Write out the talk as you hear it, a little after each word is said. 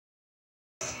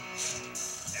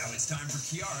Now it's time for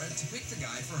Kiara to pick the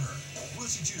guy for her. Will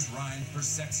she choose Ryan, her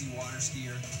sexy water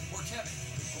skier, or Kevin,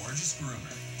 the gorgeous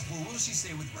groomer? Or will she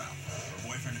stay with Ralph, her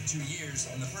boyfriend of 2 years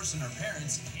and the person her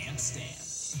parents can't stand?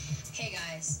 Hey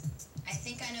guys, I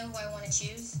think I know who I want to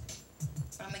choose,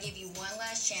 but I'm going to give you one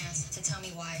last chance to tell me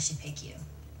why I should pick you.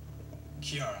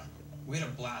 Kiara, we had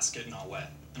a blast getting all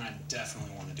wet, and I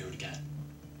definitely want to do it again.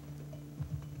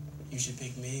 You should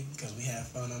pick me because we had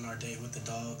fun on our date with the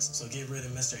dogs, so get rid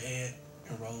of Mr. Ed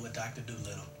and roll with Dr.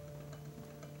 Doolittle.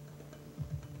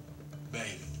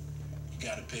 Baby, you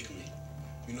gotta pick me.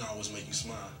 You know I always make you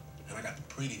smile, and I got the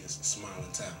prettiest smile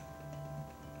in town.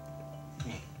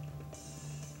 Come on.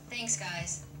 Thanks,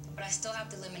 guys, but I still have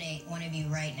to eliminate one of you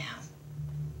right now.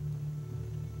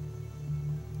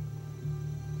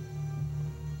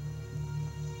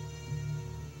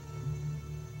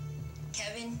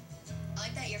 Kevin, I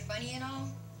like that you're funny and all,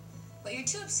 but you're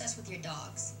too obsessed with your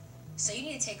dogs, so you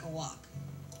need to take a walk.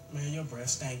 Man, your breath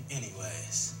stank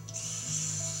anyways.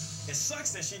 It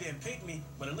sucks that she didn't pick me,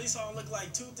 but at least I don't look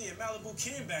like Toothy and Malibu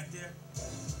Kim back there.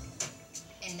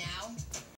 And now,